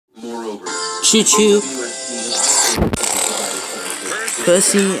Choo-choo.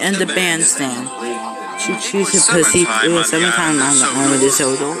 Percy and the bandstand. Choo-choo to Percy. It was summertime on the arm of the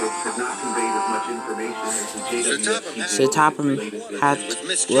soda. Sir Topham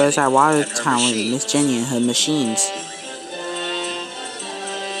was at Watertown with Miss Jenny and her machines.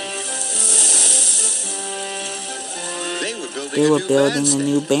 They were building a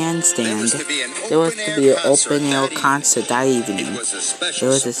new bandstand. There was to be an open-air concert that evening. There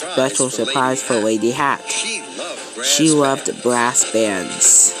was a special surprise for Lady Hat. She loved brass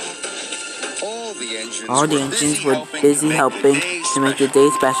bands. All the engines were busy helping to make the day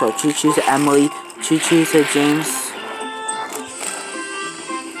special. Choo-choo to Emily. Choo-choo to James.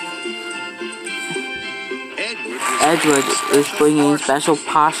 Edward is bringing special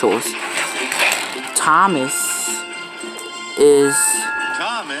parcels. Thomas is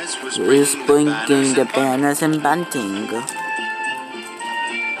bringing the banners and bunting.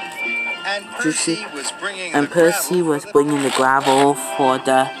 And Percy was bringing the gravel for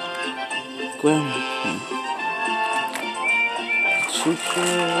the ground.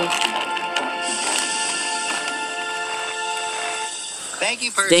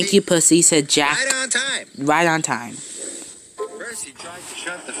 Thank you, Percy, said Jack. Right on time.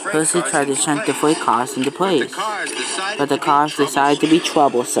 Percy tried to shunt the freight cars into place, but the cars decided to be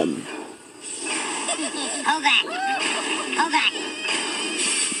troublesome. Hold back.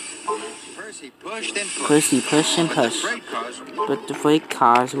 Percy pushed and pushed, but the freight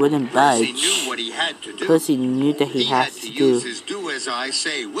cars wouldn't budge. Percy knew that he had to do.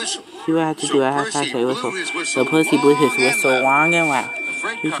 He had to do a half-say whistle, so Percy blew his whistle long and loud.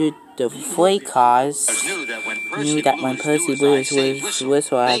 The freight cars knew that when Percy blew his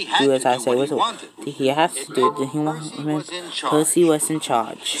whistle, I had to do as I say whistle. He has to do it. He wanted. Percy was in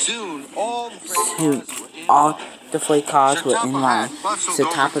charge. Soon, all the freight cars were in line. So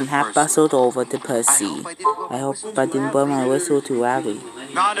Topham half bustled over to Percy. I hope I didn't blow my whistle too loudly.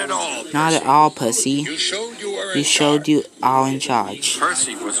 Not at all. Not at all, Percy. You showed you are in charge.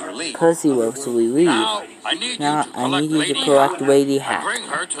 Percy was relieved. Now I need you to collect Lady Hat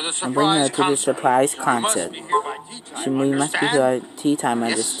and bring her to the surprise concert. We must be here at tea time,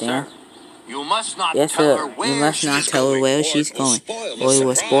 understand? Yes, sir. You must not tell her where she's going, or it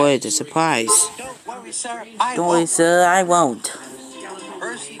will spoil the surprise. Don't worry, sir, I won't.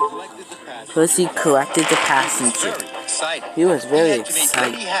 Percy collected the passenger. He was very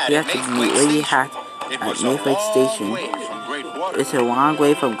excited. He had to meet Lady Hat at Mayfield Station. It's a long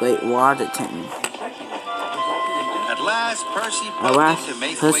way from Great Waterton. At last,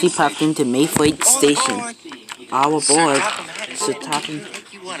 Percy puffed into Mayfield Station. All aboard. Sir Topham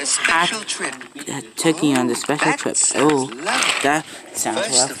took me on the special trip. Oh, that sounds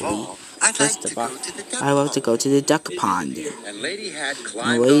lovely. First of all, I love to go to the duck pond. and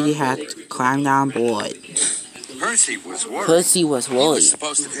Lady Hat climbed on board. Percy was worried.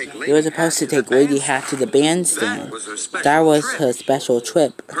 He was supposed to take Lady Hat to the bandstand. That was her special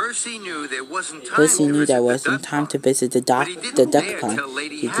trip. Percy knew there wasn't time to visit the duck pond.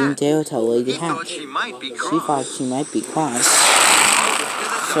 He didn't dare tell Lady Hat. She thought she might be cross.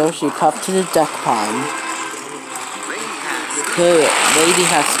 So she puffed to the duck pond. Lady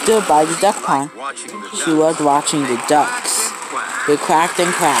Hat stood by the duck pond. She was watching the ducks. They quacked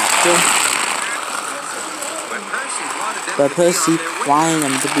and quacked. But Percy wanted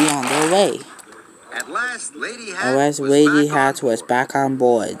them to be on their way. At last, Lady Hat was back on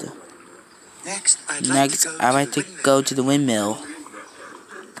board. Next, I'd like to go to the windmill.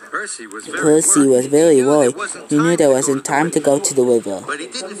 Percy was very worried. He knew there wasn't time to go to the river.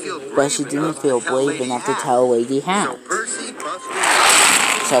 But she didn't feel brave enough to tell Lady Hat.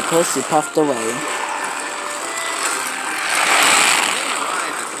 So Percy puffed away.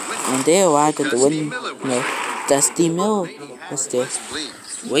 When they arrived at the windmill, Dusty Mill was there.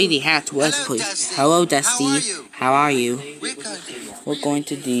 Lady Hat was pleased. Hello, Dusty. How are you? We're going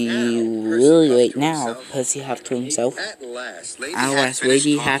to be really late now, Percy huffed to himself. At last,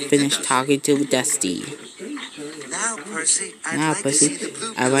 Lady Hat finished talking to Dusty. Now, Percy,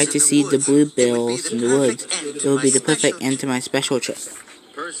 I'd like to see the bluebells in the woods. It will be the perfect end to my special trip.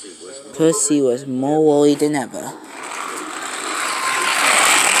 Percy was more worried than ever.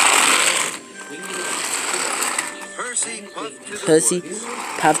 Percy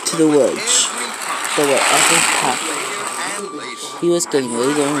puffed to the woods. There were others puffed. He was getting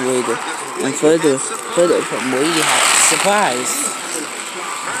later and later, and further from Lady Hat's surprise.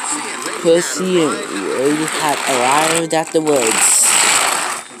 Percy and Lady Hat arrived at the woods.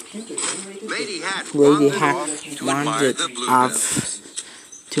 Lady Hat wandered off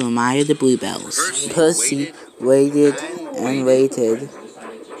to admire the bluebells. Percy waited and waited.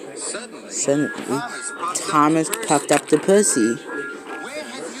 Suddenly, Thomas puffed up to Percy. Where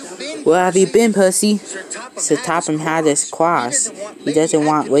have you been? Where have you been, Percy? Sir Sir Topham had his cross. He doesn't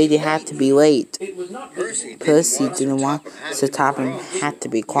want Lady Hat to be late. Percy didn't want Sir Topham Hat to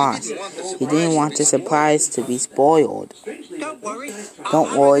be cross. He didn't want the surprise to be spoiled. Don't worry.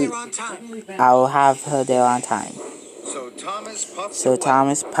 Don't worry, I will have her there on time. So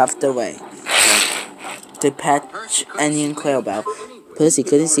Thomas puffed away. To patch Onion Clarabelle, Percy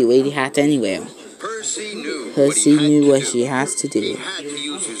couldn't see Lady Hat anywhere. Percy knew what she has to do.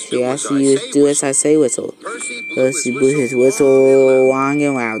 She has to use do as I say whistle. Percy blew his whistle long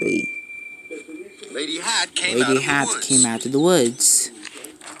and loudly. Lady Hat came out of the woods.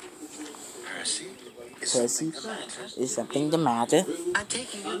 Percy, Percy, is something the matter?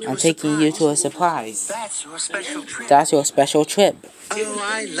 I'm taking you to a surprise. That's your special trip. That's your special trip. Oh,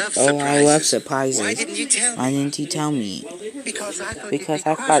 I love Oh, surprises. I love surprises. Why didn't you tell me? Why didn't you tell me? Because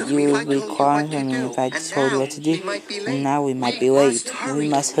I thought you would be crying for me if I told you what to do. And now we might be late. We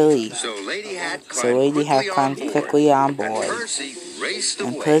must hurry. So Lady Hat climbed quickly on board.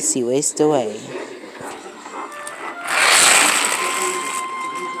 And Percy raced away.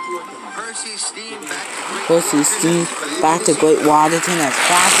 Percy steamed back to Great Waterton as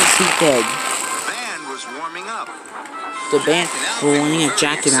fast as he could. The band were warning at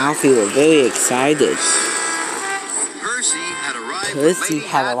Jack and Alfie were very excited. Percy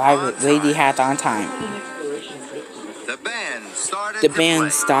had arrived with Lady Hat on time. The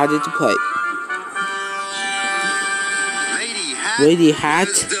band started to play. Lady Hat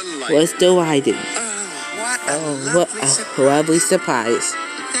was delighted. Oh, what a lovely surprise.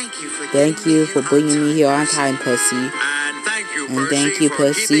 Thank you for bringing me here on time, Percy. And thank you,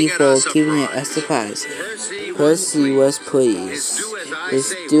 Percy, for keeping it a surprise. Percy was pleased.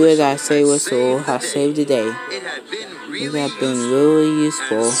 His do as I say whistle has saved the day. It had been really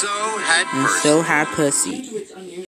useful, and so had Percy.